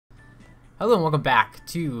Hello and welcome back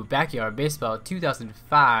to Backyard Baseball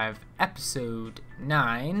 2005, Episode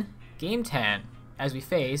 9, Game 10, as we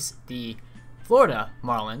face the Florida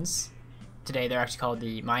Marlins. Today they're actually called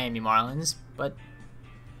the Miami Marlins, but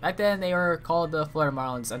back then they were called the Florida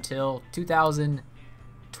Marlins until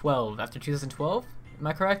 2012. After 2012, am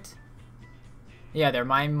I correct? Yeah, they're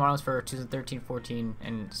Miami Marlins for 2013, 14,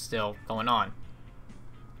 and still going on.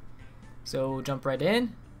 So jump right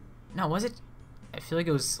in. No, was it? I feel like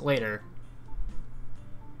it was later.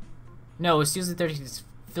 No, it was 2013.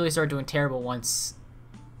 Philly started doing terrible once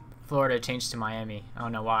Florida changed to Miami. I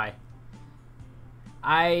don't know why.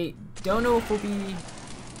 I don't know if we'll be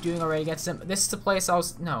doing already against them. This is the place I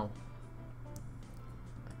was... No.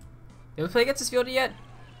 Did we play against this field yet?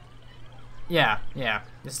 Yeah.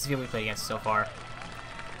 This is the field we played against so far.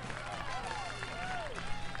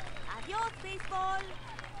 Adios, baseball.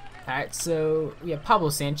 Alright, so we have Pablo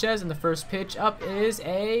Sanchez, and the first pitch up is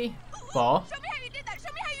a ball. Show me how you did that.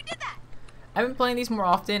 Show me how you did that. I've been playing these more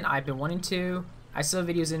often. I've been wanting to. I still have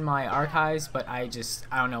videos in my archives, but I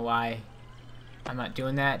don't know why I'm not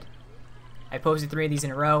doing that. I posted 3 of these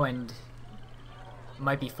in a row, and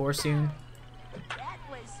might be 4 soon. That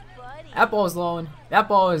was funny. That ball is low. That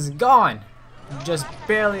ball is gone. Just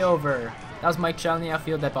barely over. That was Mike Trout in the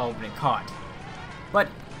outfield. That ball would have been caught. But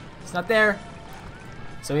it's not there.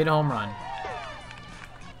 So he hit a home run.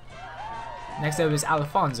 Next up is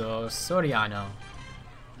Alfonso Soriano.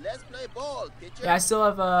 Let's play ball, pitcher. Yeah, I still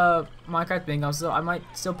have Minecraft Bingo, so I might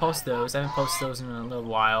still post those. I haven't posted those in a little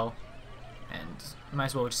while, and might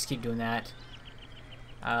as well just keep doing that.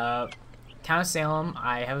 Town of Salem,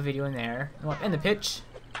 I have a video in there. And the pitch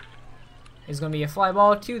is going to be a fly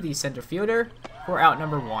ball to the center fielder for out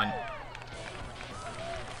number 1. Yeah,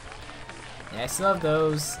 I still have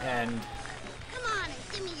those, and Come on and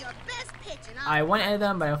give me your best pitch, and I want to edit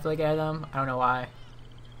them, but I don't feel like editing them. I don't know why.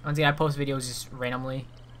 Once again, I post videos just randomly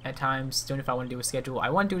at times. Don't know if I want to do a schedule. I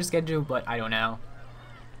want to do a schedule, but I don't know.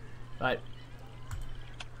 But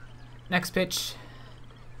next pitch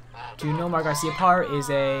to Nomar Garcia Parr is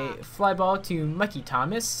a fly ball to Mikey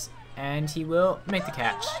Thomas, and he will make the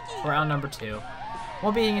catch for out number 2.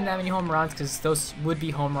 Won't be hitting that many home runs because those would be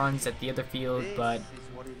home runs at the other field, but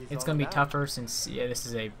it's going to be tougher since, yeah, this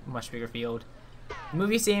is a much bigger field. The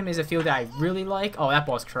Movie Stadium is a field that I really like. Oh, that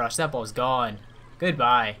ball's crushed. That ball's gone.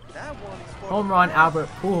 Goodbye. Home run, Albert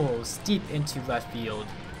Pujols, deep into left field.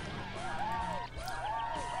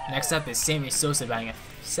 Next up is Sammy Sosa batting at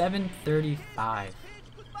 735.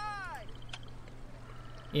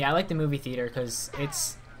 Yeah, I like the movie theater because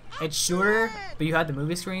it's shorter, but you have the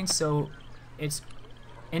movie screen, so it's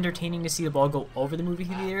entertaining to see the ball go over the movie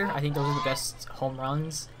theater. I think those are the best home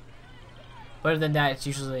runs. But other than that, it's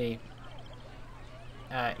usually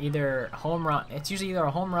either home run. It's usually either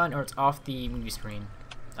a home run or it's off the movie screen,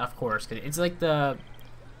 of course, because it's like the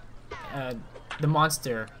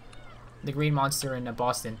monster, the green monster in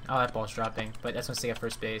Boston. Oh, that ball's dropping, but that's gonna stay at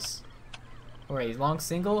first base. Alright, long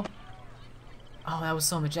single. Oh, that was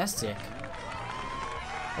so majestic.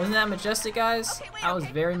 Wasn't that majestic, guys? Okay, wait, That was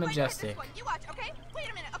okay. very Wait, majestic. this one. You watch, okay?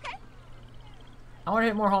 Wait a minute, okay? I want to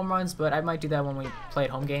hit more home runs, but I might do that when we play at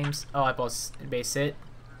home games. Oh, that ball's base hit.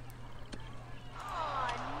 Oh,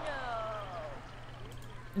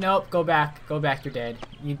 Nope, go back. Go back, you're dead.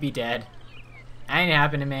 You'd be dead. That ain't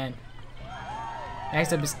happening, man.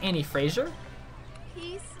 Next up is Andy Frazier. no.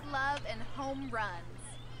 Peace, love, and home runs.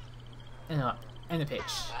 And the pitch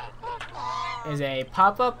is a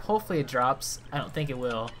pop-up. Hopefully it drops. I don't think it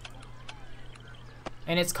will.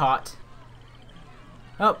 And it's caught.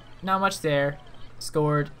 Oh, not much there.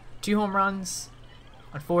 Scored 2 home runs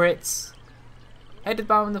on 4 hits. Head to the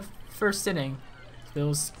bottom of the first inning.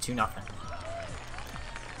 Bills 2-0.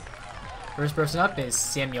 First person up is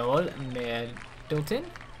Samuel Middleton.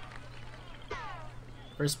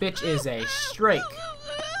 First pitch is a strike.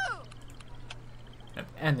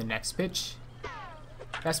 And the next pitch,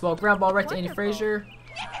 fastball, ground ball right to Andy Frazier.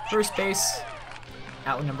 First base,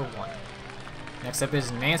 out number 1. Next up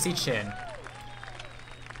is Nancy Chin.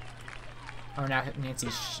 Or not Nancy,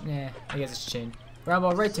 I guess it's Chin. Ground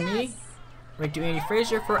ball right to me, right to Andy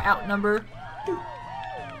Frazier for out number 2.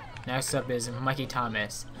 Next up is Mikey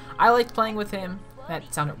Thomas. I liked playing with him.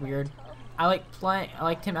 That sounded weird. I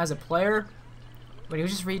liked him as a player, but he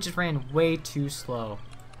just ran way too slow.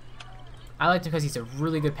 I liked him because he's a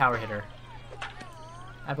really good power hitter.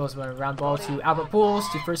 That ball's a round ball to Albert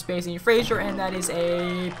Pujols to first base, Andy Frazier, and that is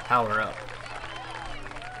a power up.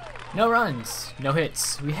 No runs, no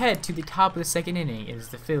hits. We head to the top of the second inning. It is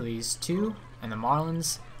the Phillies 2 and the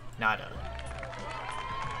Marlins nada.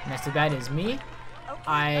 Next to bat is me.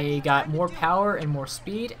 I got more power and more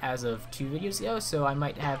speed as of 2 videos ago, so I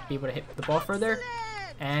might be able to hit the ball further.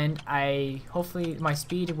 And hopefully my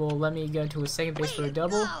speed will let me go to a second base for a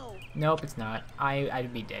double. Nope, it's not.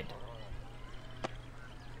 I'd be dead.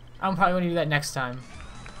 I'm probably going to do that next time.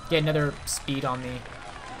 Get another speed on me.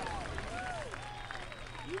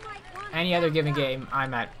 Any other given game,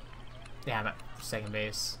 I'm at second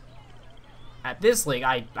base. At this league,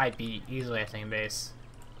 I'd be easily at second base.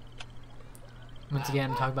 Once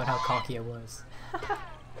again, I'm talking about how cocky I was.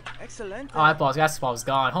 Excellent. Oh, that ball's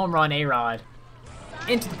gone. Home run, A-Rod.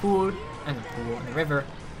 Into the pool, and the river.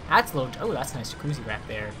 That's a little, oh, that's a nice jacuzzi right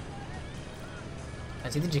there. I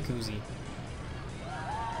see the jacuzzi.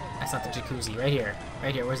 That's not the jacuzzi. Right here.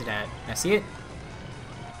 Right here. Where's it at? Can I see it?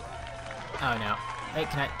 Oh, no. Wait,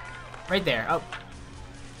 can I? Right there. Oh.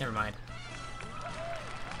 Never mind.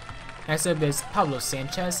 Next up is Pablo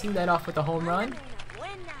Sanchez. He led off with a home run.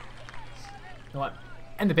 You know what?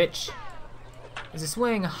 And the pitch. There's a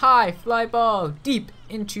swing. High fly ball. Deep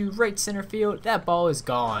into right center field. That ball is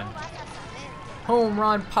gone. Home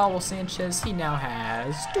run, Pablo Sanchez. He now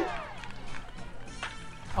has 2.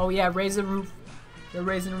 Oh, yeah. Raise the roof. They're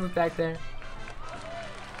raising the roof back there.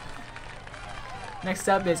 Next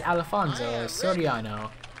up is Alfonso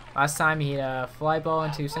Soriano. Last time he hit a fly ball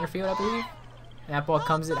into center field, I believe. And that ball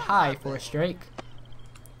comes in high for a strike.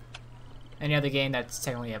 Any other game, that's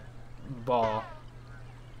technically a ball.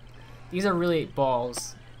 These are really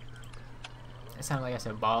balls. It sounded like I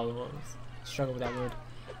said ball. Struggle with that word.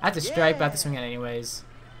 That's a strike, but I have to swing it anyways.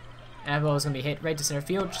 And that ball is going to be hit right to center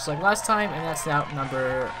field, just like last time, and that's out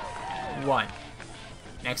number 1.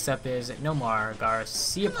 Next up is Nomar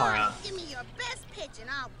Garciaparra. Give me your best pitch and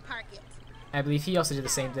I'll park it. I believe he also did the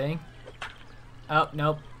same thing. Oh,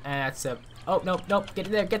 nope. And that's a... Oh, nope, nope.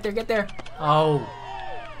 Get there, get there, get there. Oh.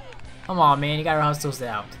 Come on, man. You gotta hustle those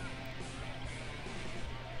out.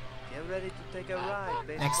 Get ready to take a ride,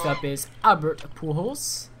 baseball. Next up is Albert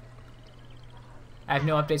Pujols. I have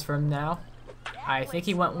no updates for him now. I think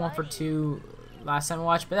he went 1 for 2 last time I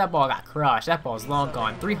watched, but that ball got crushed. That ball's long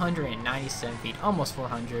gone. 397 feet, almost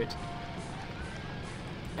 400.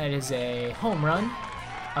 That is a home run,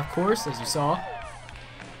 of course, as you saw.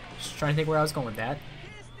 Just trying to think where I was going with that.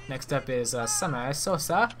 Next up is Sammy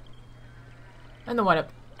Sosa. And the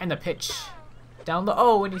windup and the pitch. Down low.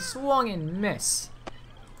 Oh, and he swung and missed.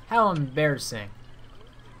 How embarrassing.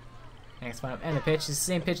 Next one up and the pitch is the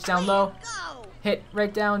same pitch down low. Hit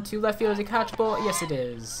right down to left field. Is it catchable? Yes, it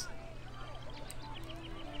is.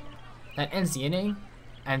 That ends the inning.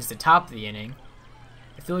 Ends the top of the inning.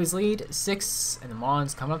 The Phillies lead 6, and the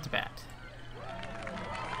Marlins come up to bat.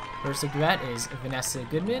 First up to bat is Vanessa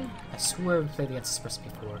Goodman. I swear we played against this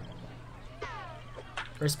person before.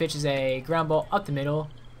 First pitch is a ground ball up the middle.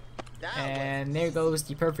 And there goes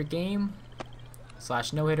the perfect game.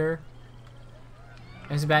 / no-hitter.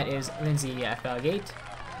 Next bat is Lindsay Falgate.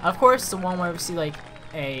 Of course, the one where we see like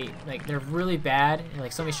they're really bad and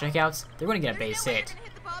like so many strikeouts, they're gonna get a base hit.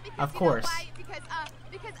 Of course. Because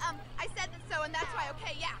I said that so, and that's why.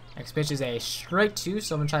 Okay, yeah. Next pitch is a strike 2,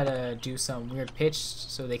 so I'm gonna try to do some weird pitch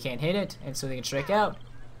so they can't hit it and so they can strike out.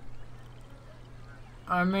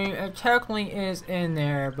 I mean, it technically is in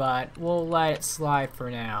there, but we'll let it slide for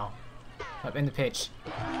now. Up in the pitch.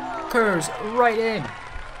 Curves right in.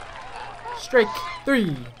 Strike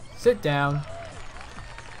 3. Sit down.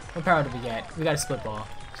 What power did we get? We got a split ball.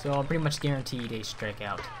 So I'm pretty much guaranteed a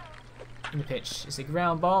strikeout. In the pitch. It's a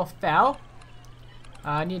ground ball. Foul.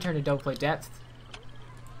 I need to turn to double play depth.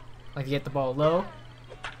 Like to get the ball low.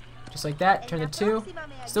 Just like that. Turn to 2.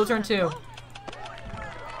 Still turn 2.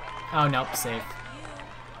 Oh, nope. Safe.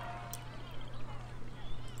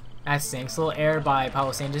 That stinks. A little error by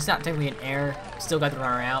Pablo Sanchez. Not technically an error. Still got the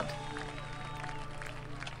runner out.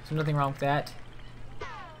 So nothing wrong with that.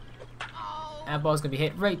 That ball's going to be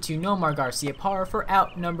hit right to Nomar Garciaparra for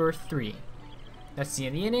out number 3. That's the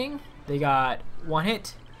end of the inning. They got 1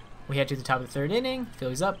 hit. We head to the top of the 3rd inning.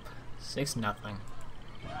 Phillies up 6-0.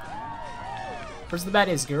 First of the bat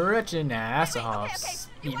is Gretchen Assehoff,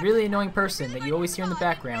 the really annoying person that you always hear in the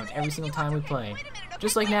background every single time we play.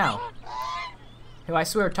 Just like now. Who I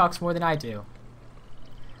swear talks more than I do.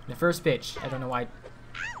 The first pitch. I don't know why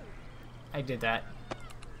I did that.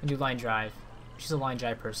 I do line drive. She's a line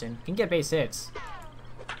drive person. Can get base hits.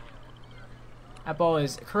 That ball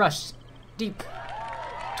is crushed deep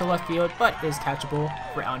to left field, but is catchable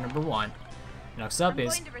for out number 1. Next up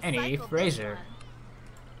is Annie Frazier.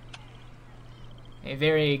 A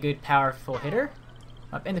very good, powerful hitter.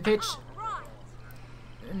 Up in the pitch.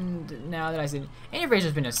 And now that I said, Annie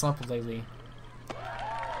Frazier's been in a slump lately.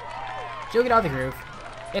 She'll get out of the groove.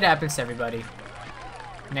 It happens to everybody.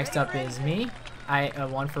 Next up is me. I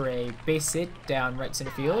one for a base hit down right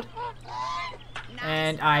center field, Nice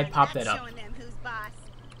and I one. pop That's that up showing them who's boss.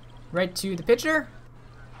 right to the pitcher,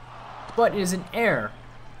 but it is an error,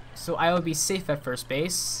 so I will be safe at first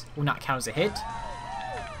base. Will not count as a hit.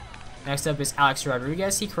 Next up is Alex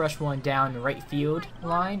Rodriguez. He crushed one down the right field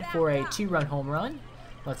line for a 2-run home run.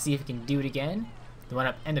 Let's see if he can do it again. The one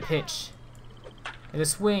up and the pitch. There's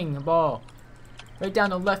a swing, ball right down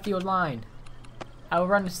the left field line. I will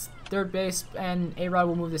run to third base, and A-Rod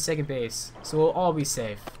will move to second base, so we'll all be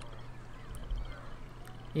safe.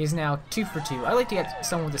 He is now 2 for 2. I like to get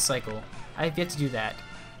someone with a cycle. I have yet to do that.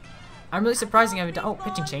 I'm really surprised I haven't done. Oh,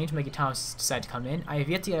 pitching change. Mikey Thomas decided to come in. I have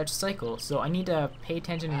yet to get a cycle, so I need to pay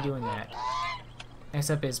attention in doing that. Next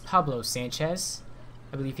up is Pablo Sanchez.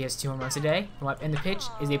 I believe he has 2 home runs today. And the pitch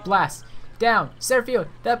is a blast down center field.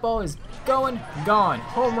 That ball is going, gone.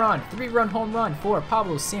 Home run, 3-run home run for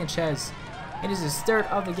Pablo Sanchez. It is his 3rd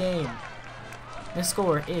of the game. The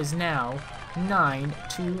score is now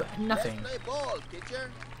 9-0. Let's play ball,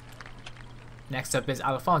 pitcher. Next up is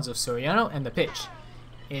Alfonso Soriano, and the pitch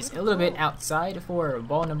is a little bit outside for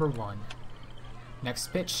ball number 1.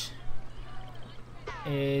 Next pitch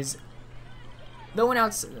is the one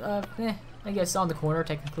out, I guess on the corner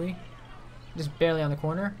technically, just barely on the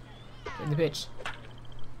corner. And the pitch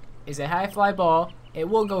is a high fly ball. It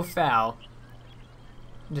will go foul,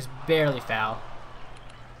 just barely foul.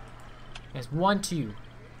 It's 1-2.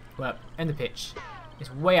 Well, and the pitch is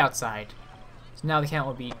way outside. So now the count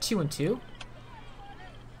will be 2-2.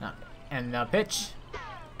 And the pitch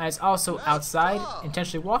is also outside,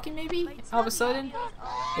 intentionally walking maybe, all of a sudden.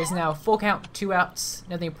 It's now full count, 2 outs,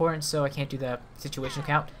 nothing important, so I can't do the situational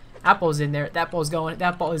count. Apple's in there, that ball's going,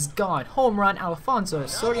 that ball is gone. Home run, Alfonso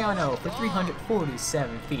Soriano for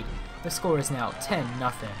 347 feet. The score is now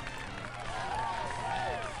 10-0.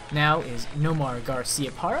 Now is Nomar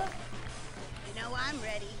Garcia Parra. You know I'm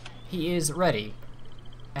ready. He is ready,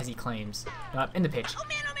 as he claims. In the pitch Oh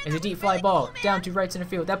man, is a deep fly really? ball Oh, man. down to right center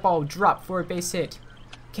field. That ball will drop for a base hit.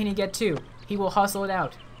 Can he get 2? He will hustle it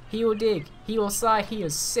out. He will dig. He will slide. He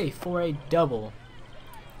is safe for a double.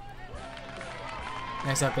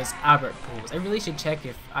 Next up is Albert Pujols. I really should check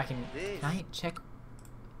if I can. Can I check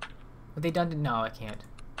what they done? No, I can't.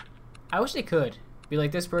 I wish they could. Be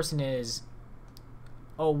like, this person is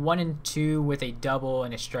 1-2 with a double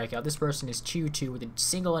and a strikeout. This person is 2-2 with a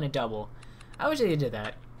single and a double. I wish they did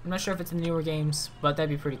that. I'm not sure if it's in the newer games, but that'd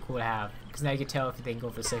be pretty cool to have, because now you can tell if they can go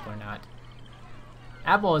for a cycle or not.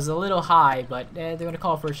 Apple is a little high, but they're going to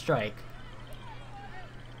call for a strike.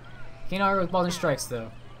 Can't argue with balls and strikes,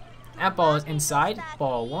 though. Apple is inside,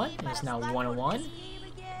 ball 1, and it's now 1-1. And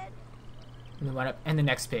then right up, and the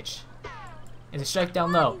next pitch is a strike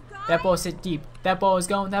down low. That ball is hit deep. That ball is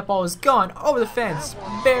going. That ball is gone over the fence,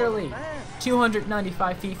 barely.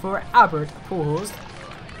 295 feet for Albert Pujols.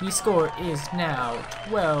 The score is now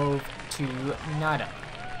 12-0.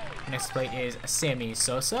 Next plate is Sammy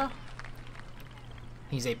Sosa.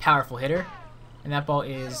 He's a powerful hitter, and that ball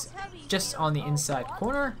is just on the inside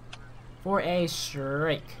corner for a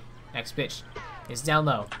strike. Next pitch is down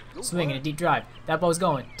low, swinging a deep drive. That ball is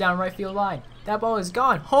going down right field line. That ball is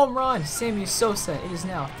gone. Home run, Sammy Sosa. It is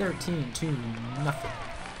now 13-0. I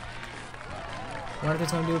wonder if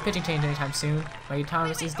it's going to do a pitching change anytime soon. Mikey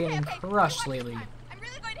Thomas is getting crushed lately. I'm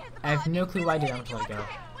really going to hit the I have ball. no clue why I did not let it go.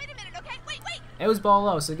 Okay, wait a minute, okay? Wait. It was ball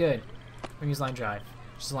low, so good. We're gonna use line drive.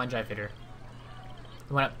 Just a line drive hitter.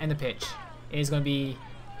 The one up and the pitch. It is going to be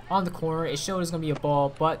on the corner. It showed it was going to be a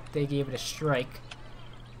ball, but they gave it a strike.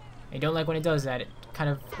 I don't like when it does that. It kind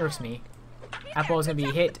of irks me. That ball is going to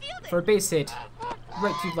be hit for a base hit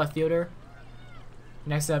right to the left fielder.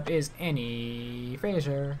 Next up is Annie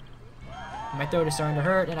Frazier. My throat is starting to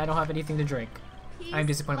hurt, and I don't have anything to drink. I'm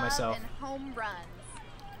disappointed in Peace, myself. love, and home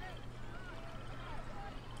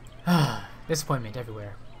runs. Disappointment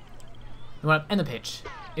everywhere. The one up and the pitch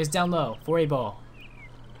is down low for a ball.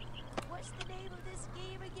 What's the name of this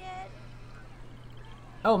game again?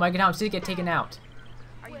 Oh, Mikey Thomas did get taken out.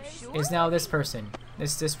 Are you sure? Is now this person.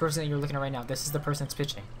 This person that you're looking at right now. This is the person that's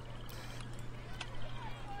pitching.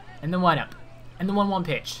 And the windup. And the 1-1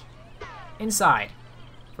 pitch. Inside.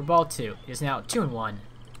 For ball 2. It is now 2-1.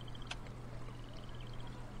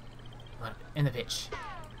 And the pitch.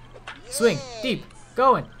 Swing. Deep.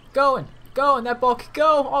 Going. Going. Going. That ball could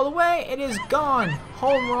go all the way. It is gone.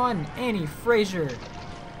 Home run. Annie Frazier.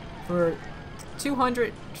 For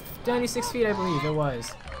 296 feet, I believe it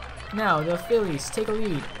was. Now the Phillies take a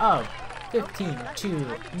lead of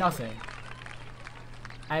 15-0.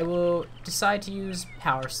 I will decide to use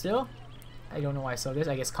power still. I don't know why I saw this.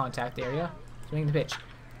 I guess contact area. Swing the pitch.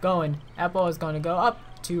 Going. That ball is going to go up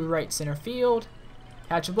to right center field.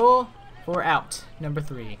 Catchable. for out number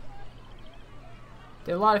 3.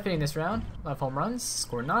 Did a lot of hitting this round. A lot of home runs.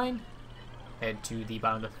 Scored 9. Head to the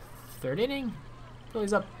bottom of the 3rd inning.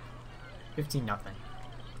 Phillies up 15-0.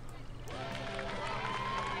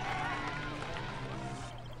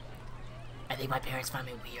 I think my parents find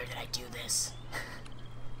me weird that I do this.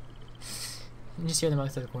 You just hear them out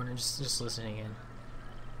of the corner, just listening in.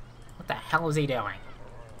 What the hell is he doing?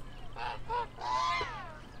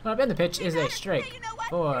 Well, in the pitch is a strike Hey, you know what?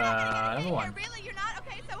 for You're not gonna number get 1. here. Really, you're not?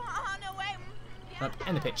 Okay, so no way. Yeah. Up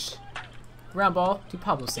in the pitch. Ground ball to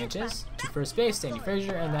Pablo Sanchez. To first base, Danny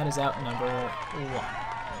Frazier, and that is out number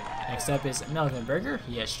 1. Next up is Melvin Berger.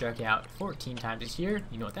 He has struck out 14 times this year.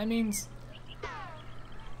 You know what that means?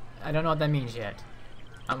 I don't know what that means yet.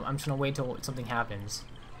 I'm just gonna wait till something happens.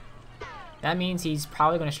 That means he's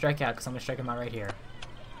probably gonna strike out because I'm gonna strike him out right here.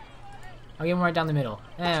 I'll give him right down the middle.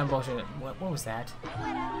 Bullshit. What was that?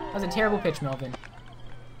 That was a terrible pitch, Melvin.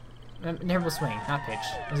 Terrible swing, not pitch.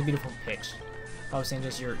 It was a beautiful pitch. Pablo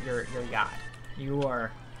Sanchez, you're God. You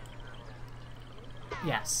are.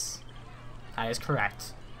 Yes, that is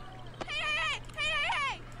correct.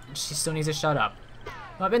 Hey. She still needs to shut up.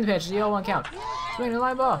 Up in the pitch, the 0-1 count. Swing the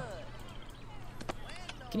line ball.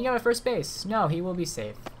 Can you get at first base? No, he will be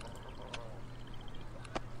safe.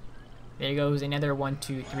 There goes another 1,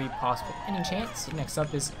 2, 3 possible inning chance. Next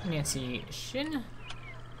up is Nancy Shin.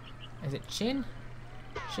 Is it Chin?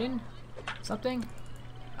 Shin? Something?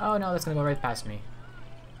 Oh no, that's gonna go right past me.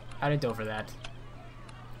 I didn't go for that.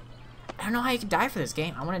 I don't know how you can dive for this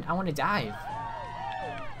game. I want to dive.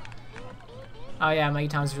 Oh yeah, Mikey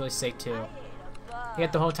Thomas is really sick too. He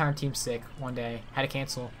got the whole entire team sick one day. Had to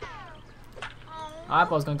cancel. Oh, that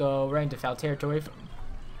ball's gonna go right into foul territory.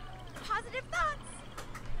 Positive thoughts.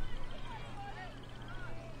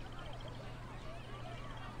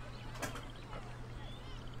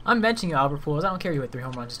 I'm benching you, Albert Pujols. I don't care if you hit 3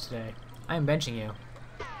 home runs today. I am benching you.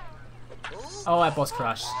 Oh, that ball's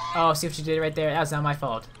crushed. Oh, see what you did right there? That's not my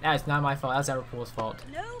fault. That is not my fault. That's Albert Pujols' fault.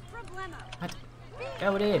 No problemo. What?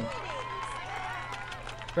 Go it in.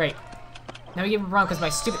 Great. Now we give him a run because my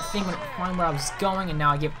stupid thing went flying where I was going, and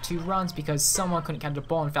now I give 2 runs because someone couldn't catch the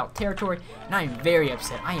ball in foul territory, and I am very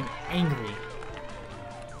upset. I am angry.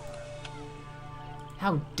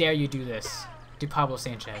 How dare you do this to Pablo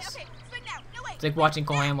Sanchez? Okay, swing now. No way. It's like watching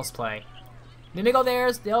Cole Hamels play. They make all the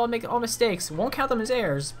errors, they all make all mistakes. Won't count them as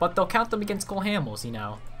errors, but they'll count them against Cole Hamels, you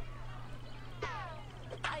know.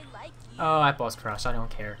 I like you. Oh, that ball's crushed. I don't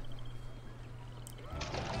care.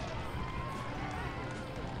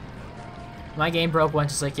 My game broke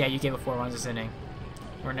once, just like, yeah, you gave it 4 runs this inning.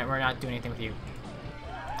 We're not doing anything with you.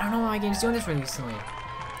 I don't know why my game's doing this recently.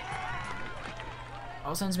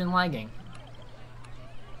 All of a sudden it's been lagging.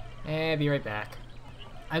 Be right back.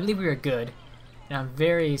 I believe we are good. And I'm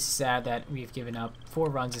very sad that we've given up 4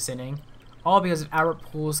 runs this inning. All because Albert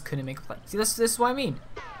Pujols couldn't make a play. See, this is what I mean.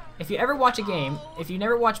 If you ever watch a game, if you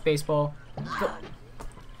never watch baseball,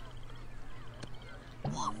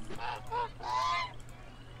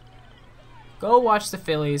 go watch the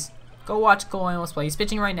Phillies. Go watch Cole Hamels play. He's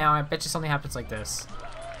pitching right now. I bet you something happens like this.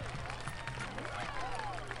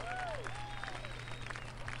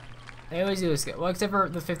 They always do this. Well, except for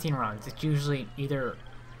the 15 runs. It's usually either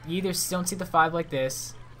you don't see the 5 like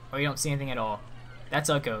this, or you don't see anything at all. That's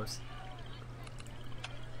how it goes.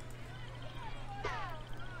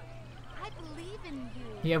 I believe in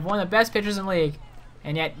you. You have one of the best pitchers in the league,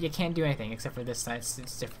 and yet you can't do anything except for this side.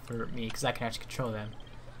 It's different for me because I can actually control them.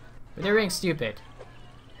 But they're being stupid.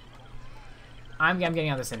 I'm getting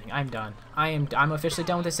out of this inning. I'm done. I'm officially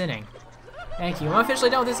done with this inning. Thank you. I'm officially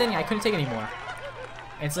done with this inning. I couldn't take it anymore.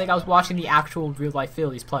 It's like I was watching the actual real-life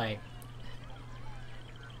Phillies play.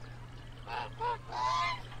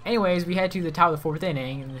 Anyways, we head to the top of the 4th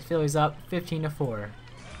inning, and the Phillies up 15-4.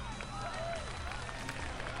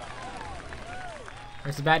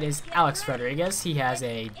 First at bat is Alex Rodriguez. He has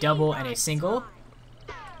a double and a single.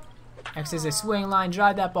 Next is a swing line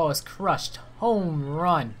drive. That ball is crushed. Home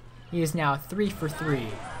run. He is now 3 for 3.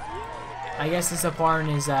 I guess this is part in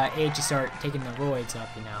his age to start taking the roids up,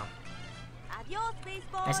 you know. Adios,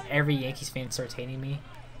 baseball. As every Yankees fan starts hating me.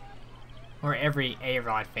 Or every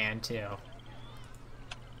A-Rod fan, too.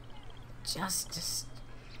 Just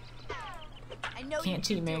I know can't you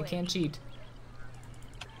cheat, can man. do it. Can't cheat.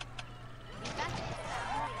 You got this.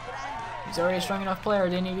 He's already a strong enough player.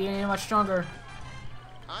 Didn't he be any much stronger?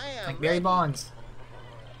 I am Like Barry ready. Bonds.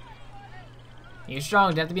 He's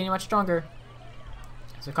strong. Didn't have to be any much stronger.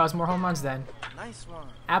 So it caused more home runs then. Nice one.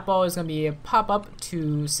 That ball is going to be a pop-up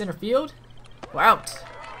to center field. We're out.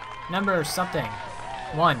 Number something.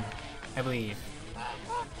 1, I believe.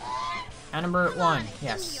 Number 1, Give me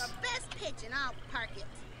yes. your best pitch and I'll park it.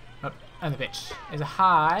 Oh, On the pitch is a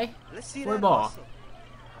high Let's see for a that ball. hustle.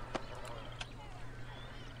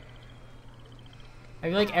 I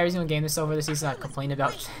feel like every single game this over the season I've complained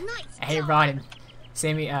about A-Rod and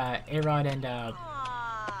Sammy, A-Rod and oh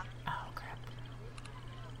crap,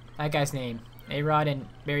 that guy's name, A-Rod and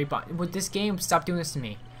Barry Bond. Would this game stop doing this to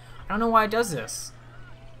me? I don't know why it does this.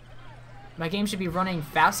 My game should be running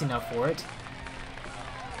fast enough for it.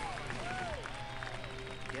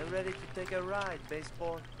 Get ready to take a ride,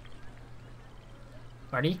 baseball.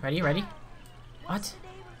 Ready? Ready? Ready? What?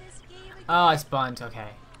 Oh, it's bunt. Okay.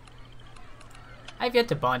 I've yet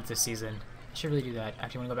to bunt this season. I should really do that.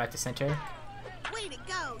 Actually, want to go back to center. Way to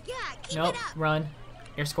go. Yeah, keep Nope. it up. Run.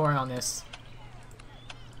 You're scoring on this.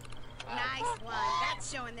 Nice one.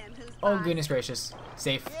 That's showing them who's Oh, boss. goodness gracious.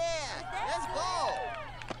 Safe. Yeah, let's go.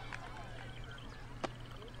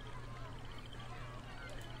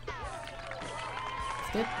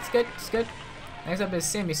 It's good. It's good. It's good. Next up is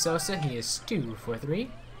Sammy Sosa. He is 2 for 3.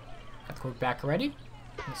 Got the quarterback ready. In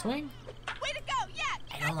the swing. Way to go. Yeah.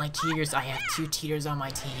 I don't like cheaters. I have 2 cheaters on my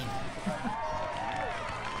team.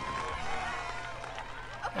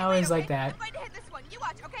 Okay, I always wait, like okay? that. I'm going to hit this one. You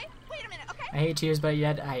watch, okay? Wait a minute, okay? I hate cheaters, but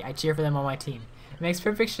yet I cheer for them on my team. It makes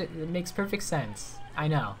perfect sense. I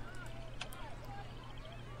know.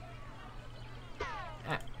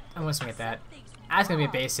 I'm gonna swing at that. That's gonna be a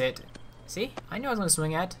base hit. See? I knew I was gonna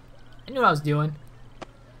swing at. I knew what I was doing.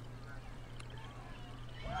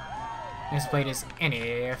 Next plate is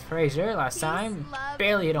Annie Frazier. Last time,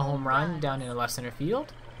 barely hit a home run down in the left center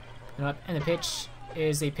field. And the pitch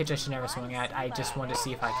is a pitch I should never swing at. I just wanted to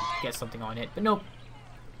see if I could get something on it, but nope.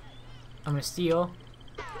 I'm gonna steal.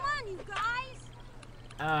 Come on, you guys.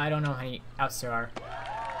 I don't know how many outs there are.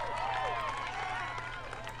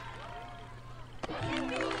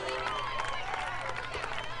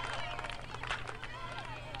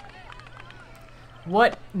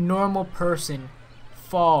 What normal person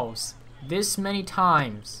falls this many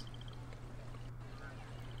times?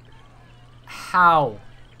 How?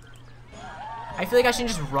 I feel like I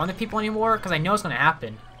shouldn't just run at people anymore because I know it's going to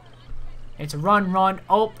happen. It's a run, run.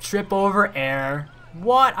 Oh, trip over air.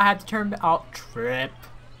 What? I have to turn out. Trip.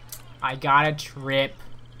 I got a trip.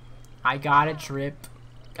 I got a trip.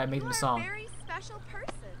 Gotta make the song. Very special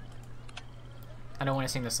person. I don't want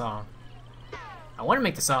to sing the song. I want to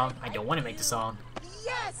make the song. I don't want to make the song.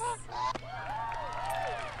 Yes.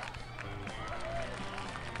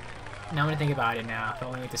 Now I'm gonna think about it now. If I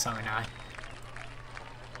want to make the song or not.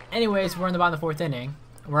 Anyways, we're in the bottom of the 4th inning.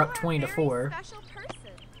 We're up 20 to 4 Special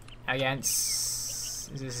person.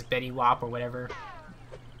 against. Is this Betty Wop or whatever?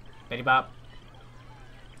 Betty Bop.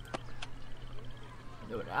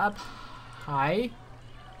 Do it up. High.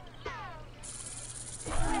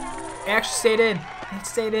 It actually stayed in. It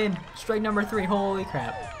stayed in. Strike number 3. Holy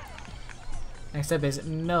crap. Next up is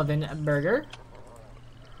Melvin Berger.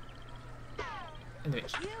 In the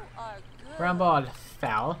pitch. Ground ball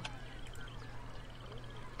foul.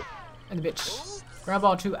 In the pitch. Ground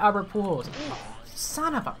ball to Albert Pujols.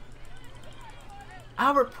 Son of a.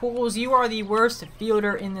 Albert Pujols, you are the worst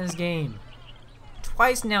fielder in this game.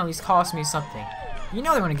 Twice now he's cost me something. You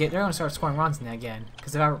know they're gonna start scoring runs in that again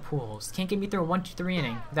because of Albert Pujols. Can't get me through a 1-2-3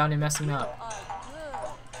 inning without him messing up.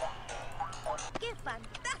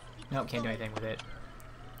 Nope, can't do anything with it.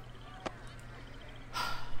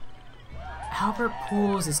 Albert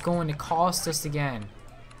Pujols is going to cost us again.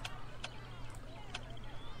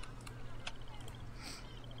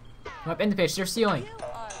 Up in the pitch, they're stealing.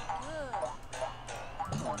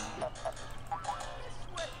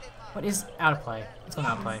 What is out of play? Let's go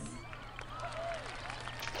out of play.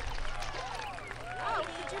 Oh,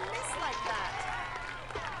 did you miss like that?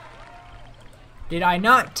 Did I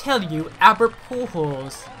not tell you, Albert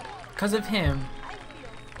Pujols, because of him,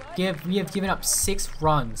 we have given up 6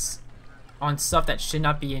 runs on stuff that should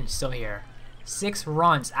not be in still here. 6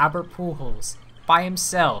 runs, Albert Pujols, by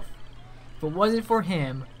himself. If it wasn't for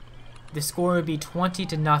him, the score would be 20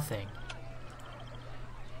 to nothing.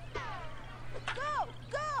 Go,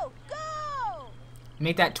 go, go!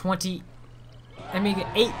 Make that 20. I make it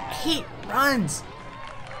 8 runs.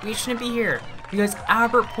 We shouldn't be here because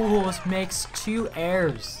Albert Pujols makes 2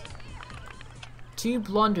 errors, 2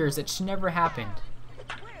 blunders that should never happened.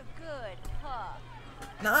 We're good, huh?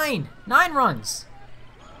 9 runs.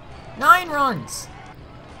 9 runs.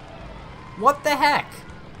 What the heck?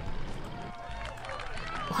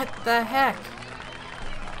 What the heck?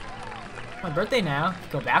 My birthday now.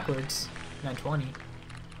 Go backwards. 920.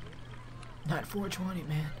 Not 420,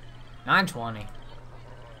 man. 920.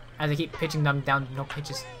 As I keep pitching them down, no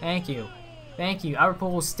pitches. Thank you. Thank you. Albert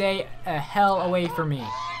Pujols, stay a hell away from me.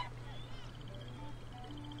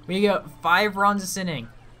 We got 5 runs this inning.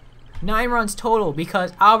 9 runs total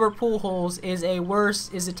because Albert Pujols is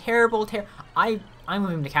a terrible. I'm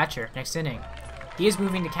moving to catcher next inning. He is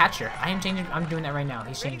moving to catcher. I am changing. I'm doing that right now.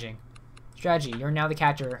 He's changing. Strategy. You're now the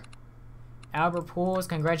catcher. Albert Pujols,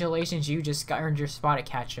 congratulations. You just earned your spot at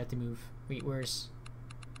catcher at the move. Wait, where's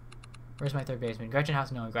my third baseman? Gretchen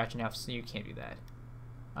House. No, Gretchen House. So you can't do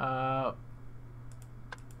that.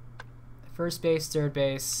 First base, third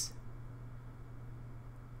base.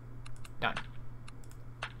 Done.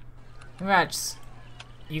 Congrats.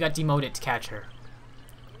 You got demoted to catcher.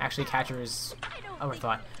 Actually, catcher is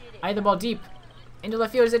overthought. I hit the ball deep. Into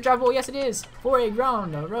left field. Is it drop ball? Yes, it is. For a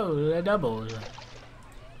ground, a road, a double.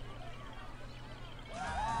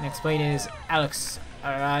 Next plate is Alex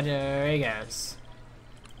Rodriguez.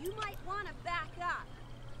 You might want to back up.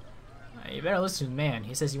 You better listen to the man.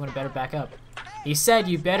 He says you want to better back up. He said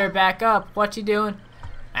you better back up. What you doing?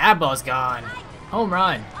 That ball's gone. Home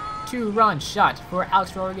run. 2-run shot for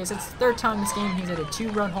Alex Rodriguez. It's the third time this game he's had a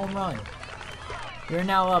 2-run home run. We're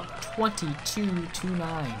now up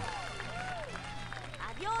 22-9.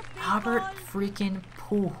 Albert freaking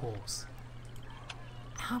Pujols.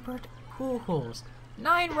 Albert Pujols.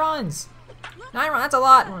 9 runs. 9 runs. That's a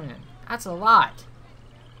lot. That's a lot.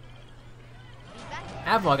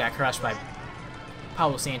 That ball got crushed by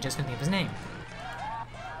Pablo Sanchez. Couldn't think of his name.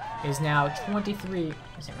 Is now 23.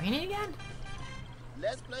 Is it raining again?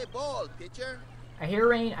 Let's play ball, pitcher. I hear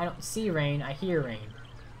rain. I don't see rain. I hear rain.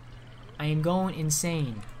 I am going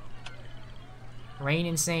insane. Rain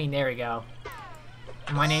insane. There we go.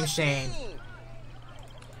 My name's Shane.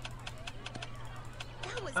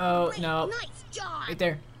 Oh no! Nice job. Right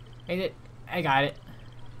there. I got it.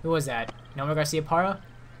 Who was that? Nomar Garcia Parra?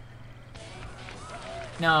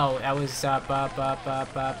 No, that was Alfonso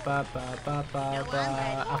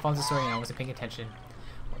Soriano. I wasn't paying attention.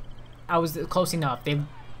 I was close enough. It's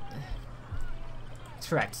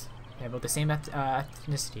correct. They're both the same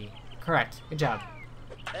ethnicity. Correct. Good job.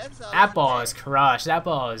 That ball is crushed. That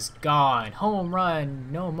ball is gone. Home run.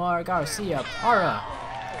 Nomar Garcia Parra.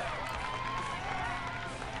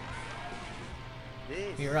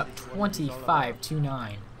 We are up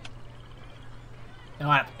 25-9.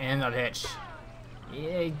 No, in the pitch.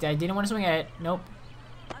 Yeah, I didn't want to swing at it. Nope.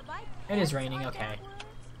 It is raining. Okay.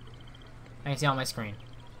 I can see on my screen.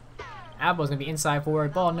 Apple's gonna be inside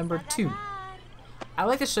forward. Ball number 2. I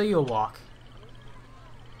like to show you a walk,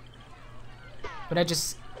 but I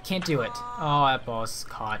just can't do it. Oh, that ball's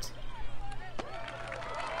caught.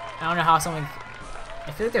 I don't know how someone.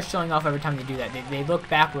 I feel like they're showing off every time they do that. They look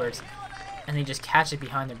backwards and they just catch it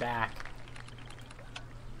behind their back.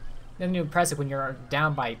 Nothing too impressive when you're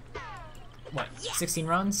down by what, 16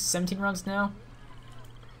 runs, 17 runs now.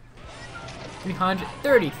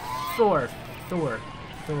 334. Thor.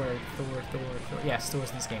 Yes, Thor's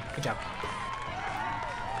in this game. Good job.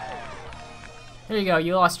 There you go.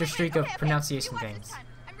 You lost your streak of pronunciation things.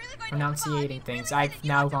 Pronunciating things. I've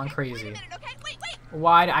now gone crazy.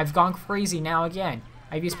 Why? I've gone crazy now again.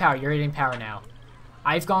 I've used power. You're hitting power now.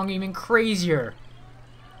 I've gone even crazier.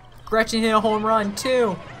 Gretchen hit a home run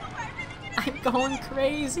too. I'm going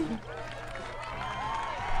crazy.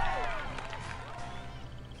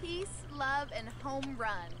 Peace, love, and home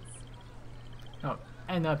runs. Oh,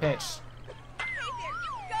 and the pitch. Hey there,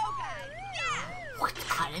 you go, guys. Yeah. What?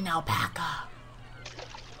 Got an alpaca.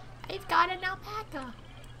 I've got an alpaca.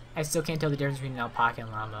 I still can't tell the difference between an alpaca and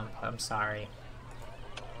llama. I'm sorry.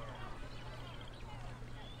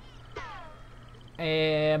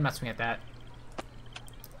 I'm not swinging at that.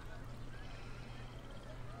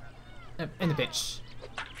 In the pitch.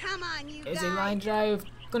 Come on, you Is guys. a line drive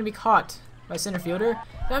going to be caught by center fielder?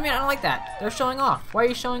 I mean, I don't like that. They're showing off. Why are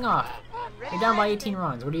you showing off? You're down by 18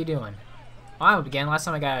 runs. What are you doing? Well, I'm up again. Last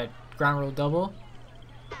time I got a ground rule double.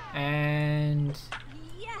 And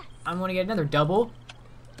Yes. I'm going to get another double.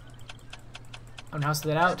 I'm going to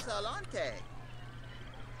hustle it out. Excelente.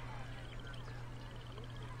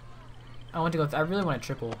 I want to go. I really want to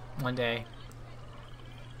triple one day.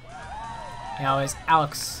 Now is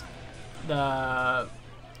Alex, the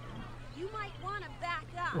You might want to back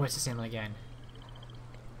up. what's his name again?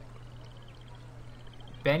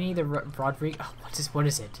 Benny the Rodriguez. Oh, what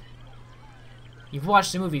is it? You've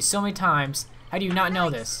watched the movie so many times. How do you not know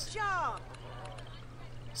this? Job.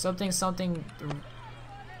 Something.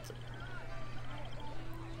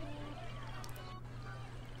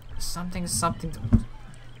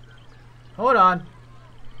 Hold on.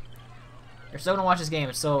 You're still gonna watch this game.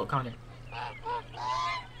 It's still coming.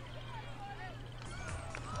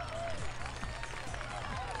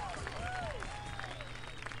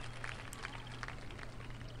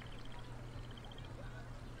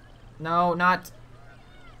 No, not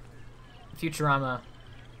Futurama.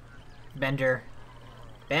 Bender.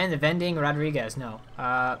 Ben the Vending Rodriguez. No.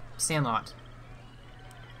 Sandlot.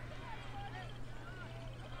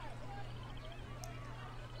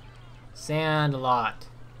 Sandlot.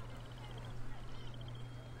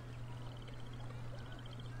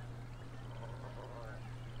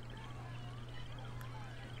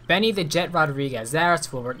 Benny the Jet Rodriguez.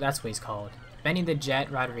 That's what he's called. Benny the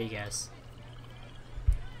Jet Rodriguez.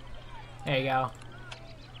 There you go.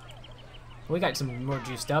 We got some more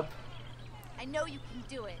juiced up. I know you can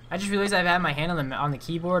do it. I just realized I've had my hand on the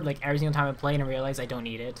keyboard like every single time I play, and I realize I don't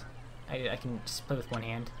need it. I can just play with one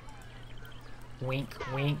hand. Wink,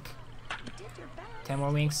 wink. You did your best. 10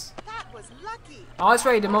 more winks. That was lucky. Oh, that's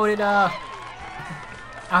right. Demoted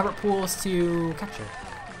Albert Pujols to catcher.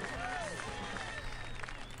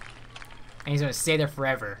 And he's gonna stay there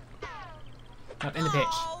forever. Up in the pitch.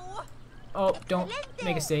 Oh, Oh, don't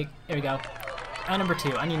make a mistake. There we go. Number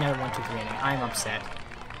 2. I need another 1-2-3 inning. I am upset.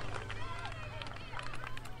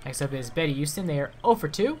 Next up is Betty Houston. They are 0 for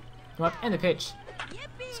 2. Come up in the pitch.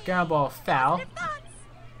 yippee. Ground ball foul. Positive thoughts.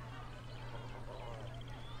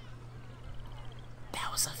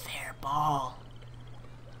 That was a fair ball.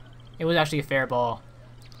 It was actually a fair ball.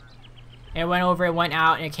 It went over, it went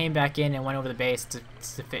out, and it came back in and went over the base.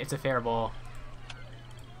 It's a fair ball.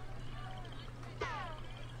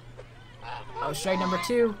 Oh, strike number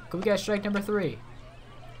 2. Could we get strike number 3?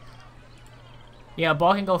 Yeah, a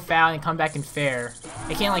ball can go foul and come back in fair.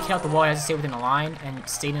 It can't like hit out the wall, it has to stay within a line and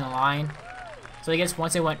stay in a line. So I guess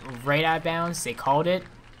once it went right out of bounds, they called it.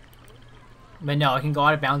 But no, it can go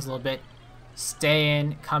out of bounds a little bit, stay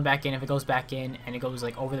in, come back in. If it goes back in and it goes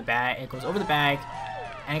like over the bag, it goes over the bag,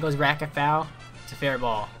 and it goes racket foul, it's a fair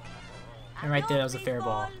ball. And right there, that was a fair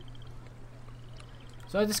ball.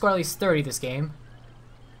 So I have to score at least 30 this game.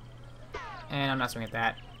 And I'm not swinging at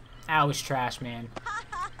that. That was trash, man.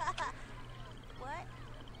 What?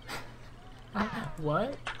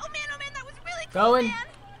 What? Oh man, that was really cool, Going.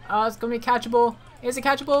 man. It's gonna be catchable. Is it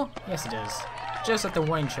catchable? Yes, it is. Just at the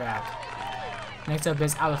warning track. Next up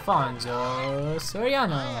is Alfonso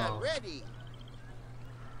Soriano. Ready.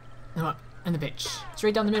 Come up in the pitch.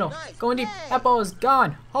 Straight down the middle. Going deep. That ball is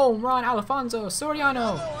gone. Home run, Alfonso Soriano.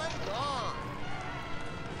 Another one gone.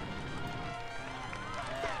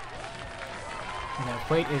 And that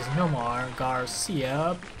plate is Nomar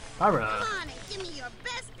Garcia Parra. Come on and give me your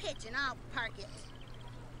best pitch and I'll park it.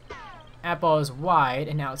 That ball is wide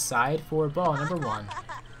and outside for ball number 1.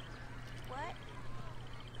 What?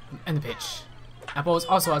 And the pitch. That ball is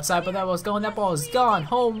also outside, but that ball is going. That ball is gone.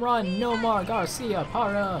 Home run, Nomar Garcia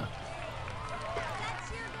Parra.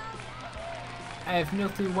 That's your go. I have no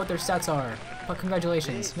clue what their stats are, but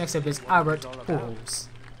congratulations. Next up is Albert Pujols.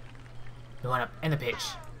 Going up in the pitch.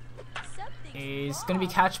 Is gonna be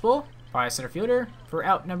catchable by a center fielder for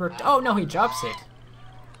out number. Oh no, he drops it.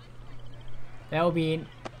 That will be an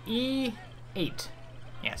E8.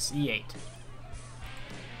 Yes, E8.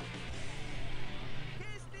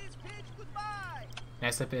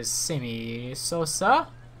 Next up is Sammy Sosa.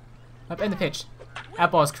 Up in the pitch.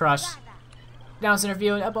 That ball is crushed. Down center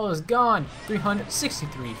field. That ball is gone.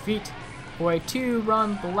 363 feet for a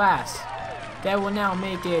 2-run blast. That will now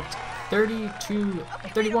make it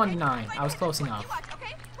 31 to 9. I was close enough.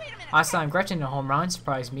 Okay, wait a minute. Last time Gretchen hit a home run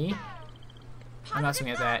surprised me. I'm not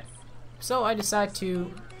swinging at that. So I decided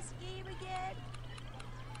to. This game again.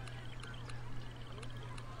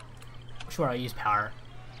 Sure, I'll use power.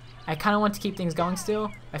 I kind of want to keep things going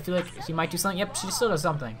still. I feel like he might do something. Yep, she still does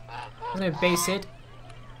something. I'm going to base hit.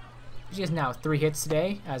 She has now 3 hits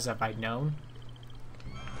today, as if I'd known.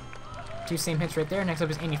 2 same hits right there. Next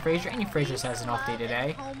up is Andy Frazier. Andy Frazier has an off day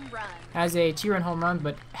today. Home run. Has a 2-run home run,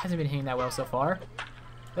 but hasn't been hitting that well so far.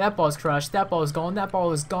 That ball is crushed. That ball is gone. That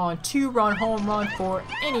ball is gone. 2-run home run for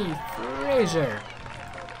Andy Frazier.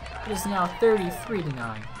 It is now 33 to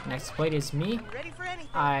 9. Next plate is me. Ready for anything?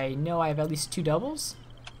 I know I have at least 2 doubles.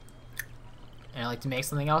 And I like to make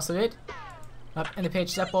something else of it. Up in the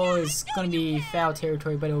pitch. That ball is going to be foul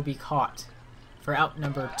territory, but it will be caught for out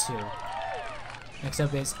number 2. Next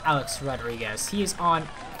up is Alex Rodriguez. He is on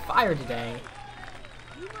fire today,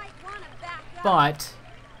 You might want to back up. but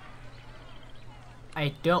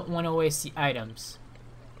I don't want to waste the items.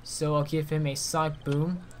 So I'll give him a sonic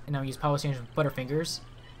boom, and I'll use Power Change with Butterfingers.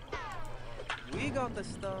 We got the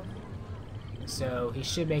stuff. So he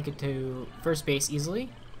should make it to first base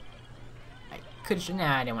easily.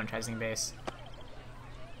 Nah, I didn't want to try second base.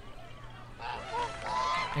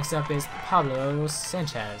 Next up is Pablo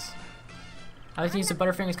Sanchez. I like to use the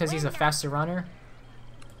Butterfingers because he's a faster runner.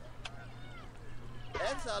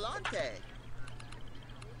 Excelente.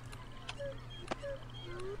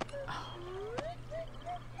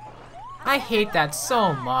 I hate that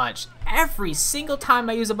so much. every single time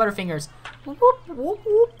I use the Butterfingers. Whoop, whoop,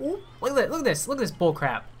 whoop, whoop. Look at this. Look at this bull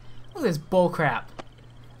crap. Look at this bull crap.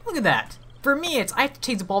 Look at that. For me, it's I have to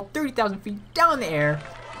chase the ball 30,000 feet down in the air,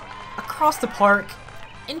 across the park,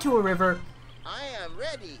 into a river, I am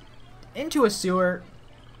ready. into a sewer,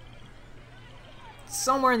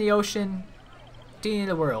 somewhere in the ocean, to the end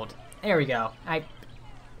of the world. There we go. That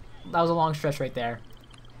was a long stretch right there.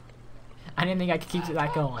 I didn't think I could keep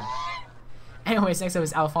that going. Anyways, next up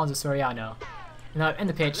is Alfonso Soriano. Now in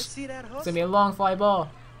the pitch, Let's see that it's hustle. gonna be a long fly ball.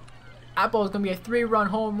 That ball is gonna be a 3-run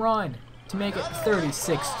home run to make it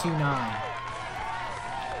 36-9.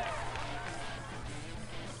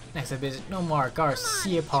 Next up is Nomar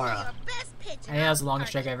Garcia Parra. Your best pitch I think that was the longest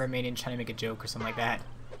stretch I ever made in trying to make a joke or something like that.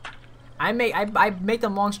 I make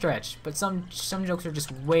them long stretch, but some jokes are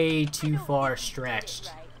just way too far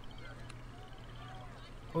stretched.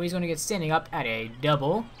 Oh, he's gonna get standing up at a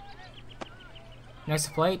double. Next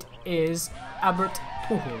to plate is Albert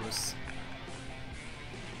Pujols.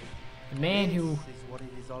 The man who This is what it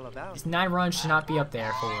is all about. his 9 runs should not be up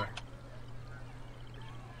there for.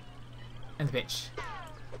 And the pitch.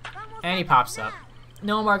 And he pops up.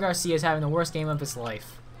 Nomar Garcia is having the worst game of his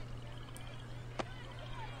life.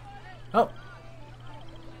 Oh.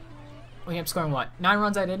 We end up scoring what? 9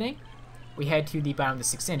 runs that inning? We head to the bottom of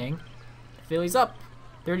the 6th inning. The Phillies up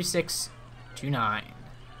 36-9.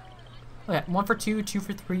 Look at that. 1 for 2, 2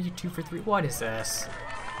 for 3, 2 for 3. What is this?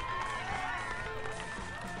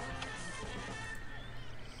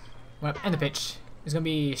 Well, and the pitch is going to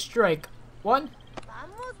be strike 1.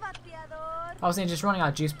 Vamos, bateador. I was saying just running out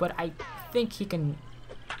of juice, but I think he can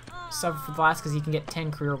suffer for the last because he can get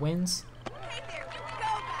 10 career wins. Hey there, go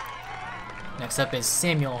guys. Next up is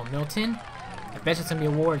Samuel Milton. I bet it's going to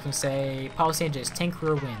be a award. You can say Paulo Sanchez, 10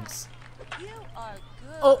 career wins. You are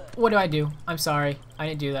good. Oh, what do I do? I'm sorry. I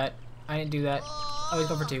didn't do that. I didn't do that. Oh, he's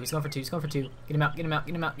going for 2. He's going for 2. He's going for 2. Get him out. Get him out.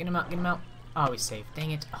 Get him out. Get him out. Get him out. Oh, he's safe.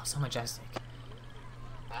 Dang it. Oh, so majestic.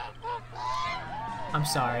 I'm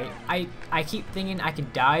sorry. I keep thinking I can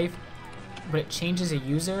dive, but it changes a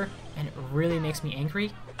user, and it really makes me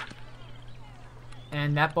angry.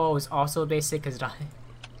 And that ball was also a base hit because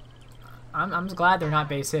I'm glad they're not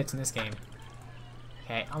base hits in this game.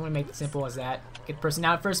 Okay, I'm gonna make it simple as that. Get the person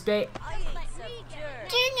out at first base. I ain't some jerk.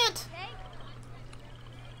 Dang it!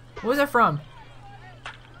 What was that from?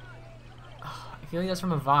 Oh, I feel like that's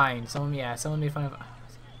from a Vine. Someone made fun of.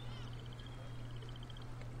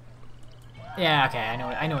 Yeah, okay,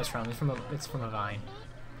 I know it's from. It's from a Vine.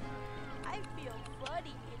 I feel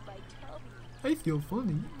funny in my tummy. I feel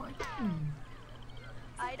funny in my tummy.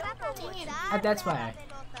 I don't know what That's why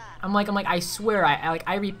I'm like I swear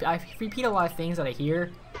I repeat a lot of things that I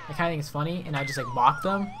hear. I kind of think it's funny, and I just like mock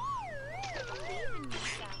them.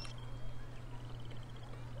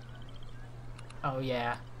 Oh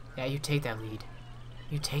yeah, you take that lead.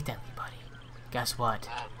 You take that lead, buddy. Guess what?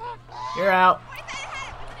 You're out.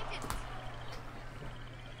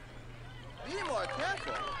 Be more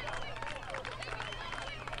careful.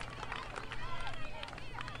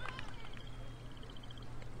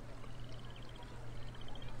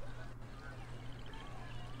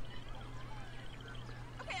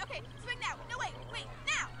 Okay, swing now. No, wait,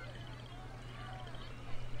 now.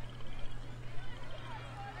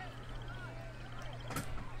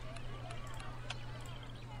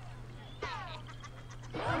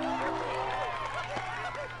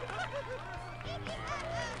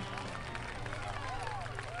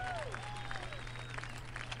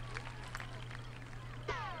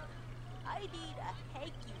 I need a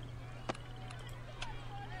hanky.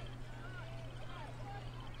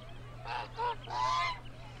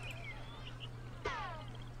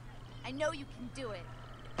 I know you can do it.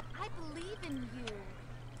 I believe in you.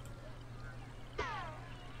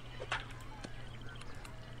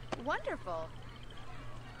 Wonderful.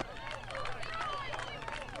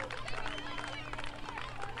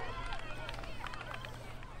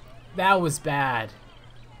 That was bad.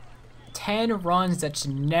 10 runs that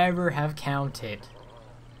should never have counted.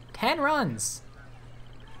 10 runs.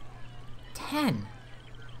 10.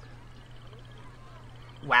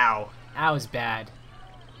 Wow, that was bad.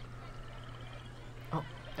 Oh,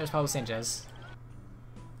 there's Pablo Sanchez.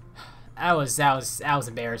 That was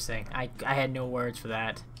embarrassing. I had no words for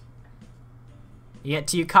that. You get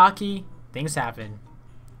too cocky, things happen.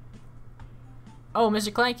 Oh,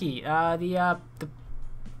 Mr. Clanky, the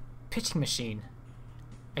pitching machine,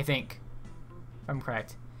 I think, if I'm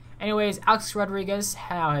correct. Anyways, Alex Rodriguez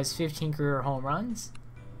now has 15 career home runs.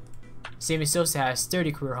 Sammy Sosa has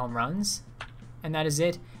 30 career home runs, and that is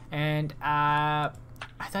it. And I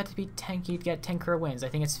thought to be 10, he'd get 10 career wins. I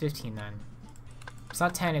think it's 15 then. It's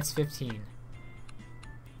not 10, it's 15.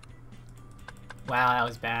 Wow, that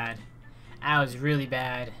was bad. That was really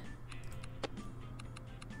bad.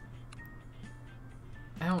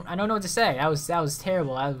 I don't know what to say. That was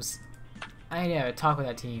terrible. I need to talk with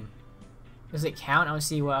that team. Does it count? I want to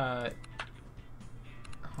see what.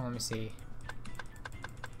 Oh, let me see.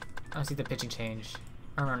 I want to see the pitching change.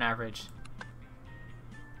 On average.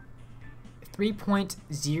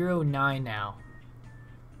 3.09 now.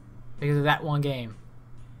 Because of that one game.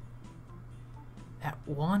 That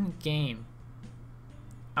one game.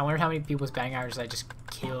 I wonder how many people's batting averages I just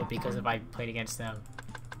killed because if I played against them.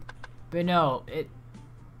 But no, it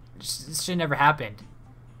should never happened.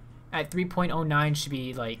 At 3.09 should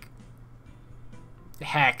be like,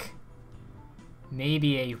 heck,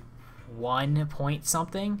 maybe a 1 point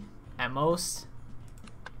something at most.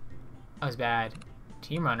 That was bad.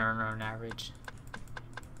 Team runner on average.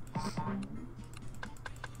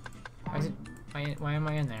 Why am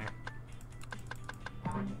I in there?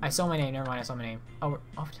 I saw my name. Never mind. I saw my name. Oh,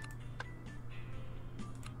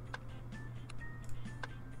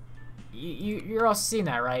 you're all seeing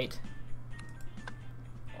that, right?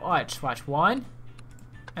 Watch. 1,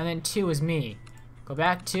 and then 2 is me. Go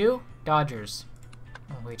back 2, Dodgers.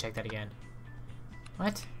 Oh wait, check that again.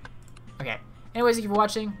 What? Okay. Anyways, thank you for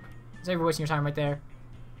watching. Sorry for wasting your time right there.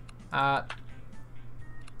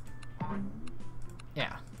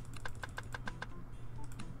 Yeah.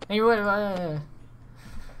 Anyway,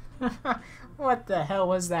 what the hell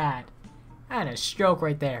was that? I had a stroke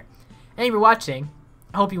right there. Thank you for watching.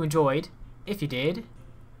 I hope you enjoyed. If you did,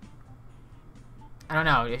 I don't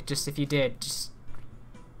know. If you did, just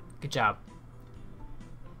good job.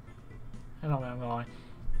 I don't know where I'm going.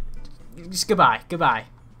 Just goodbye.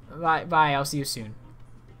 Bye. I'll see you soon.